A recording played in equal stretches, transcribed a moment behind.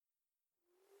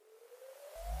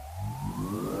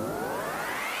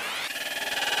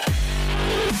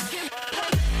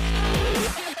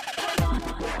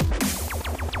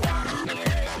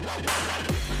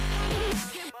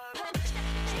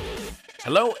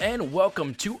Hello and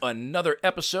welcome to another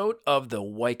episode of the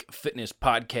Wyke Fitness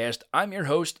Podcast. I'm your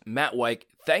host, Matt Wyke.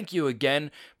 Thank you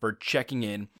again for checking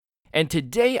in. And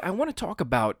today I want to talk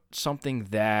about something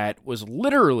that was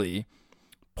literally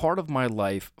part of my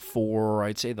life for,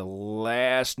 I'd say, the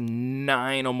last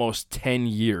 9, almost 10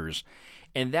 years.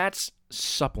 And that's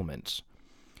supplements.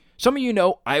 Some of you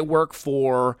know I work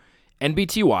for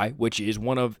NBTY, which is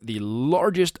one of the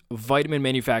largest vitamin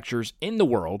manufacturers in the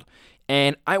world.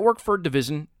 And I work for a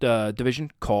division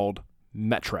called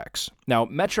Met-Rx. Now,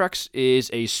 Met-Rx is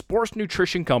a sports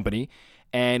nutrition company,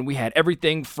 and we had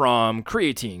everything from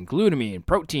creatine, glutamine,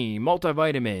 protein,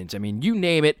 multivitamins. I mean, you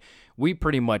name it, we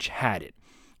pretty much had it.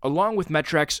 Along with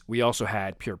Met-Rx, we also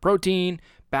had Pure Protein,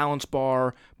 Balance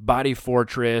Bar, Body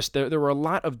Fortress. There were a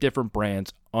lot of different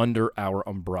brands under our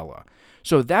umbrella.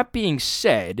 So that being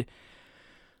said,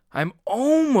 I'm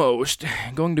almost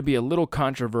going to be a little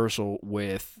controversial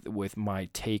with my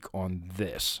take on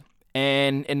this.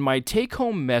 And my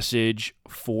take-home message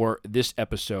for this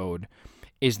episode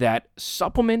is that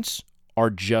supplements are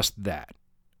just that.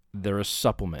 They're a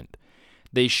supplement.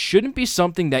 They shouldn't be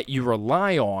something that you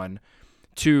rely on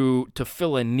to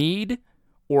fill a need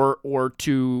or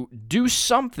to do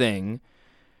something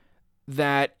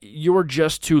that you're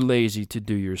just too lazy to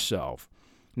do yourself.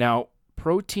 Now,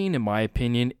 protein, in my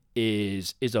opinion,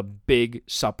 is a big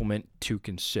supplement to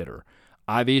consider.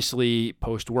 Obviously,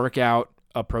 post-workout,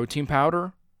 a protein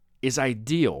powder is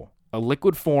ideal. A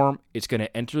liquid form, it's going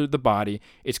to enter the body,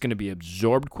 it's going to be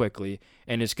absorbed quickly,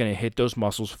 and it's going to hit those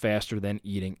muscles faster than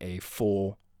eating a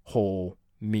full, whole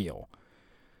meal.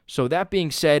 So that being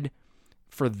said,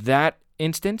 for that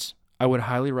instance, I would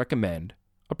highly recommend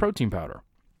a protein powder.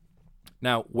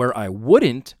 Now, where I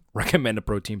wouldn't recommend a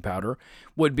protein powder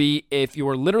would be if you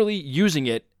are literally using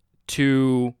it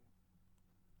to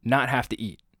not have to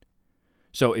eat.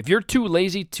 So if you're too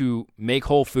lazy to make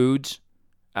whole foods,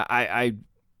 I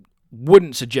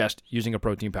wouldn't suggest using a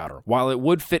protein powder. While it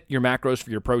would fit your macros for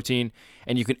your protein,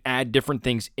 and you can add different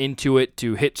things into it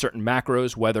to hit certain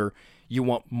macros, whether you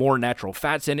want more natural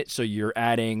fats in it, so you're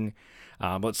adding,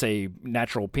 let's say,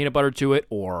 natural peanut butter to it,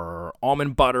 or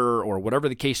almond butter, or whatever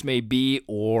the case may be,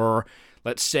 or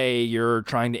let's say you're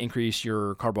trying to increase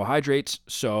your carbohydrates.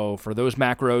 So for those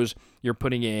macros, you're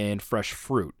putting in fresh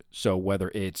fruit. So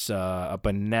whether it's a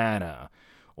banana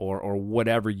or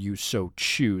whatever you so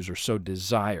choose or so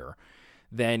desire,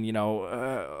 then,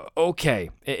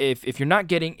 okay. If you're not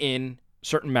getting in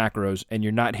certain macros and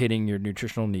you're not hitting your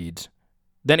nutritional needs,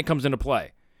 then it comes into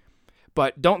play.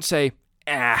 But don't say,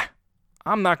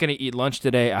 I'm not going to eat lunch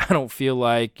today. I don't feel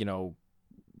like,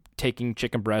 taking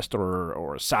chicken breast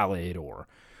or a salad or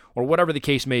whatever the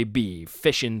case may be,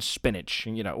 fish and spinach,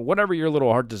 whatever your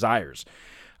little heart desires,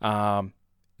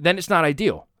 then it's not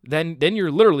ideal. Then you're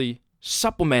literally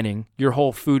supplementing your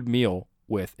whole food meal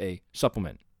with a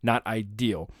supplement. Not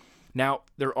ideal. Now,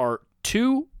 there are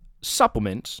 2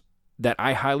 supplements that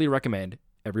I highly recommend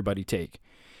everybody take.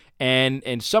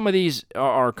 And some of these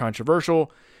are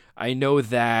controversial. I know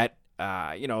that,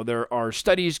 there are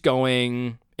studies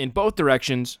going in both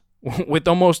directions with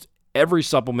almost every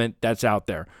supplement that's out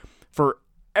there. For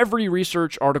every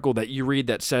research article that you read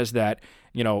that says that,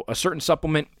 a certain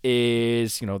supplement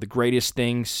is, the greatest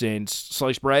thing since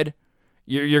sliced bread,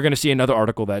 you're going to see another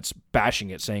article that's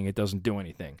bashing it, saying it doesn't do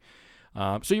anything.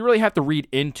 So you really have to read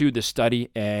into the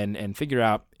study and figure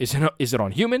out, is it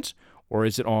on humans or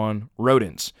is it on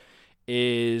rodents?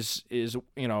 Is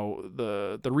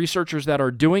the researchers that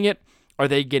are doing it, are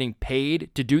they getting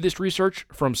paid to do this research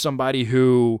from somebody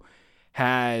who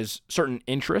has certain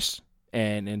interests,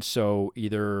 and so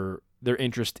either their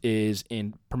interest is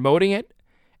in promoting it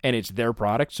and it's their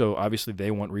product, so obviously they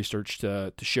want research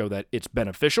to show that it's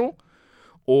beneficial,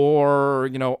 or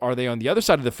are they on the other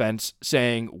side of the fence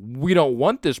saying we don't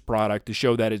want this product to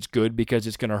show that it's good because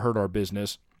it's going to hurt our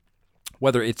business,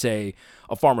 whether it's a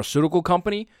pharmaceutical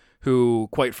company who,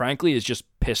 quite frankly, is just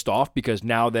pissed off because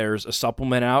now there's a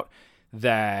supplement out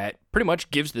that pretty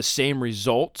much gives the same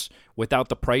results without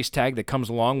the price tag that comes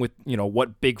along with,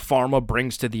 what big pharma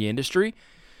brings to the industry.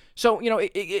 So,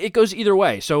 it goes either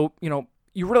way. So,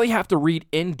 you really have to read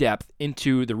in depth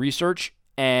into the research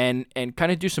and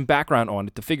kind of do some background on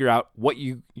it to figure out what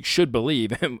you should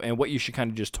believe and what you should kind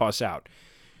of just toss out.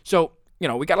 So,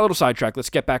 we got a little sidetracked. Let's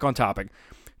get back on topic.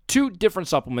 2 different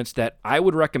supplements that I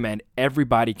would recommend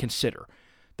everybody consider.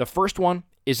 The first one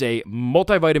is a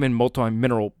multivitamin,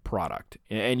 multi-mineral product,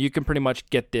 and you can pretty much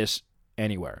get this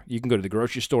anywhere. You can go to the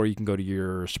grocery store, you can go to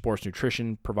your sports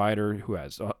nutrition provider who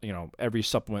has, every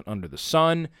supplement under the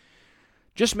sun.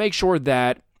 Just make sure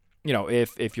that,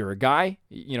 if you're a guy,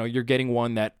 you're getting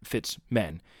one that fits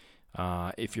men.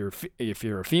 If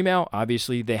you're a female,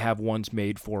 obviously they have ones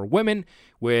made for women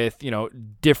with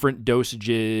different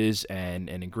dosages and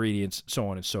ingredients, so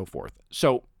on and so forth.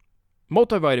 So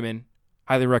multivitamin,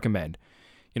 highly recommend.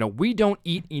 We don't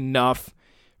eat enough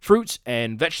fruits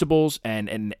and vegetables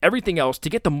and everything else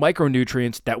to get the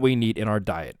micronutrients that we need in our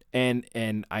diet. And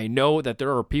I know that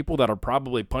there are people that are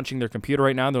probably punching their computer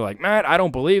right now and they're like, Matt, I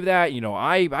don't believe that.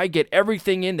 I get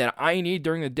everything in that I need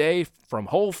during the day from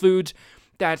Whole Foods.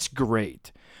 That's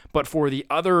great. But for the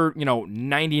other,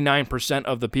 99%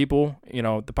 of the people,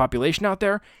 the population out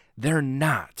there, they're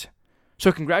not.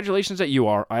 So congratulations that you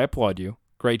are. I applaud you.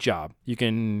 Great job. You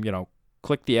can,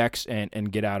 click the X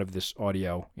and get out of this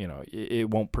audio.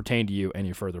 It won't pertain to you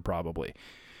any further probably.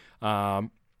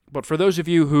 But for those of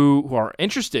you who are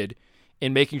interested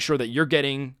in making sure that you're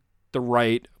getting the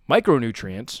right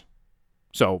micronutrients,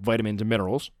 so vitamins and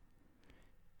minerals,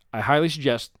 I highly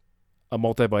suggest a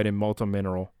multivitamin,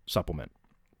 multimineral supplement.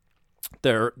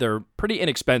 They're pretty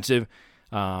inexpensive.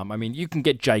 You can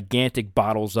get gigantic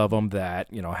bottles of them that,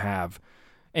 have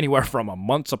anywhere from a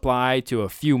month's supply to a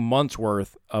few months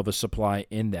worth of a supply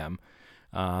in them.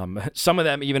 Some of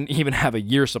them even have a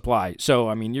year's supply. So,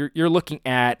 you're looking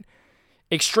at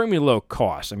extremely low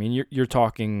cost. You're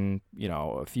talking,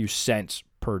 a few cents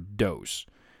per dose.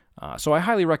 So I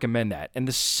highly recommend that. And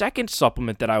the second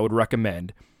supplement that I would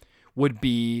recommend would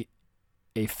be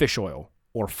a fish oil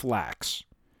or flax.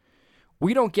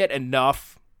 We don't get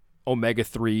enough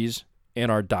omega-3s in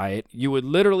our diet. You would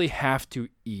literally have to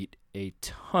eat a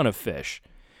ton of fish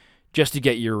just to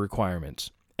get your requirements.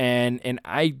 And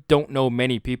I don't know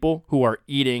many people who are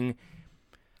eating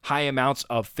high amounts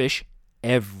of fish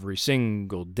every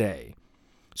single day.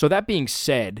 So that being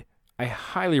said, I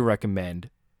highly recommend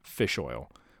fish oil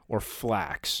or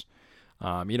flax.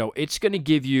 It's going to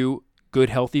give you good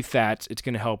healthy fats. It's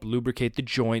going to help lubricate the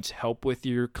joints, help with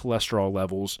your cholesterol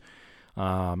levels.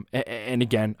 And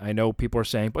again, I know people are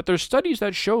saying, but there's studies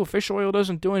that show fish oil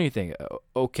doesn't do anything.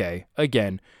 Okay,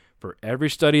 again, for every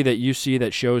study that you see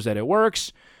that shows that it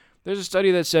works, there's a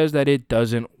study that says that it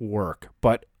doesn't work.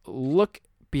 But look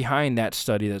behind that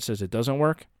study that says it doesn't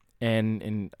work,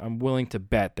 and I'm willing to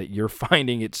bet that you're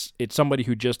finding it's somebody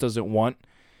who just doesn't want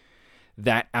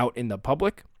that out in the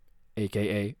public,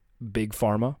 aka Big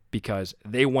Pharma, because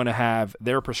they want to have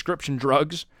their prescription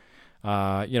drugs,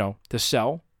 to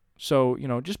sell. So,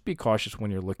 just be cautious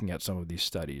when you're looking at some of these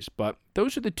studies. But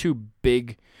those are the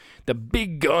big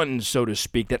guns, so to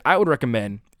speak, that I would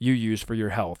recommend you use for your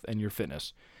health and your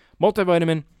fitness.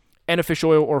 Multivitamin and a fish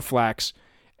oil or flax,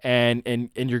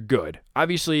 and you're good.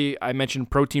 Obviously, I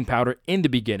mentioned protein powder in the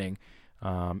beginning.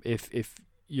 If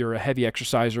you're a heavy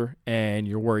exerciser and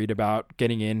you're worried about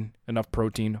getting in enough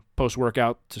protein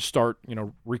post-workout to start,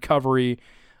 recovery,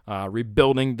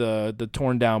 rebuilding the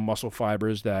torn down muscle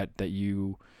fibers that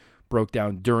you broke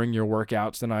down during your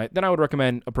workouts, then I would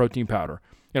recommend a protein powder.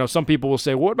 Some people will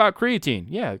say, well, what about creatine?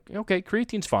 Yeah, okay,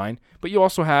 creatine's fine, but you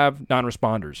also have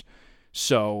non-responders.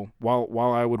 So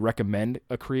while I would recommend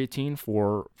a creatine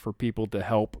for people to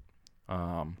help,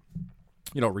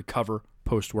 recover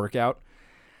post-workout,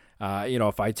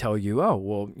 if I tell you,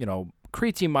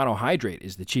 creatine monohydrate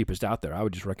is the cheapest out there, I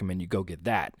would just recommend you go get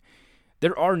that.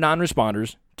 There are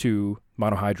non-responders to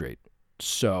monohydrate,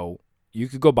 so you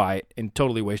could go buy it and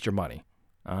totally waste your money.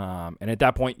 And at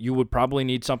that point, you would probably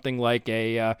need something like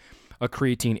a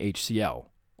creatine HCl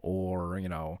or,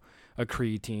 a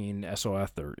creatine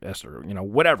SOF or ester,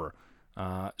 whatever.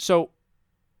 So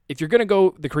if you're going to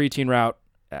go the creatine route,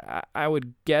 I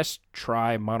would guess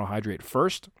try monohydrate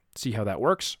first, see how that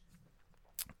works.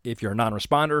 If you're a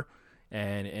non-responder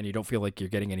and you don't feel like you're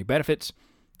getting any benefits,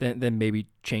 then maybe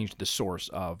change the source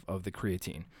of the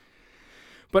creatine.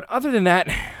 But other than that,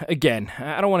 again,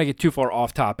 I don't want to get too far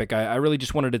off topic. I really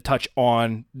just wanted to touch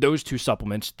on those two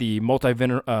supplements, the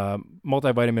multivitamin,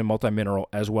 multimineral,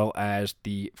 as well as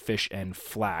the fish and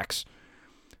flax.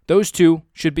 Those two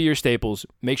should be your staples.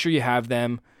 Make sure you have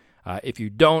them. If you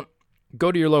don't,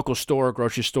 go to your local store,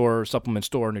 grocery store, supplement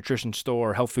store, nutrition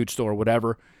store, health food store,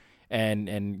 whatever, and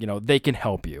they can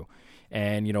help you.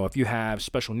 And, if you have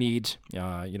special needs,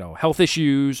 health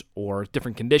issues or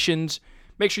different conditions,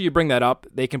 make sure you bring that up.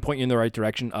 They can point you in the right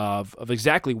direction of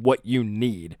exactly what you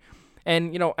need.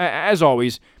 And, as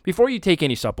always, before you take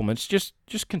any supplements, just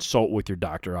consult with your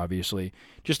doctor, obviously,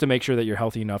 just to make sure that you're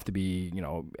healthy enough to be,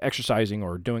 exercising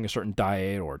or doing a certain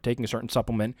diet or taking a certain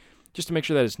supplement, just to make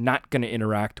sure that it's not going to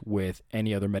interact with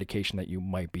any other medication that you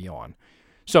might be on.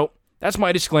 So that's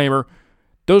my disclaimer.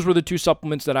 Those were the two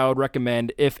supplements that I would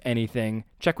recommend, if anything.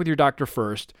 Check with your doctor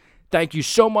first. Thank you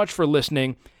so much for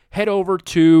listening. Head over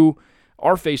to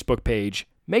our Facebook page,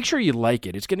 make sure you like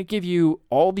it. It's going to give you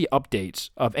all the updates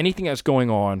of anything that's going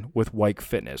on with Weik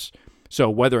Fitness. So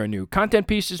whether a new content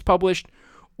piece is published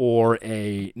or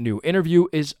a new interview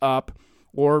is up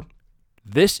or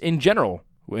this in general,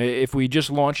 if we just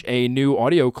launch a new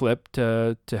audio clip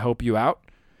to help you out,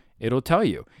 it'll tell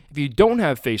you. If you don't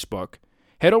have Facebook,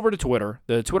 head over to Twitter.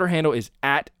 The Twitter handle is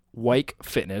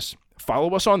 @WeikFitness.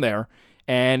 Follow us on there.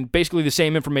 And basically the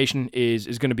same information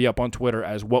is going to be up on Twitter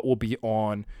as what will be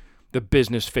on the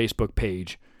business Facebook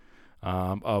page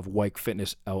of Weik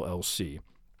Fitness LLC.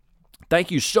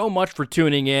 Thank you so much for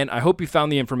tuning in. I hope you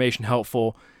found the information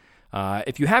helpful.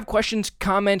 If you have questions,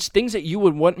 comments, things that you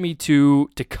would want me to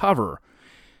cover,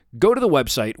 go to the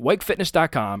website,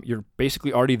 weikfitness.com. You're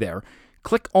basically already there.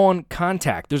 Click on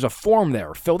Contact. There's a form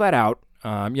there. Fill that out.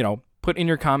 Put in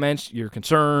your comments, your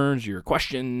concerns, your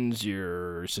questions,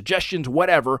 your suggestions,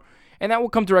 whatever, and that will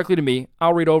come directly to me.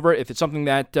 I'll read over it. If it's something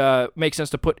that makes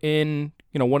sense to put in,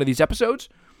 one of these episodes,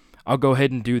 I'll go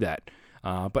ahead and do that.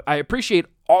 But I appreciate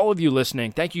all of you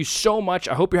listening. Thank you so much.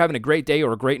 I hope you're having a great day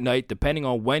or a great night, depending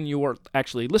on when you are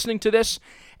actually listening to this,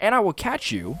 and I will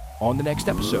catch you on the next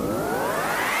episode.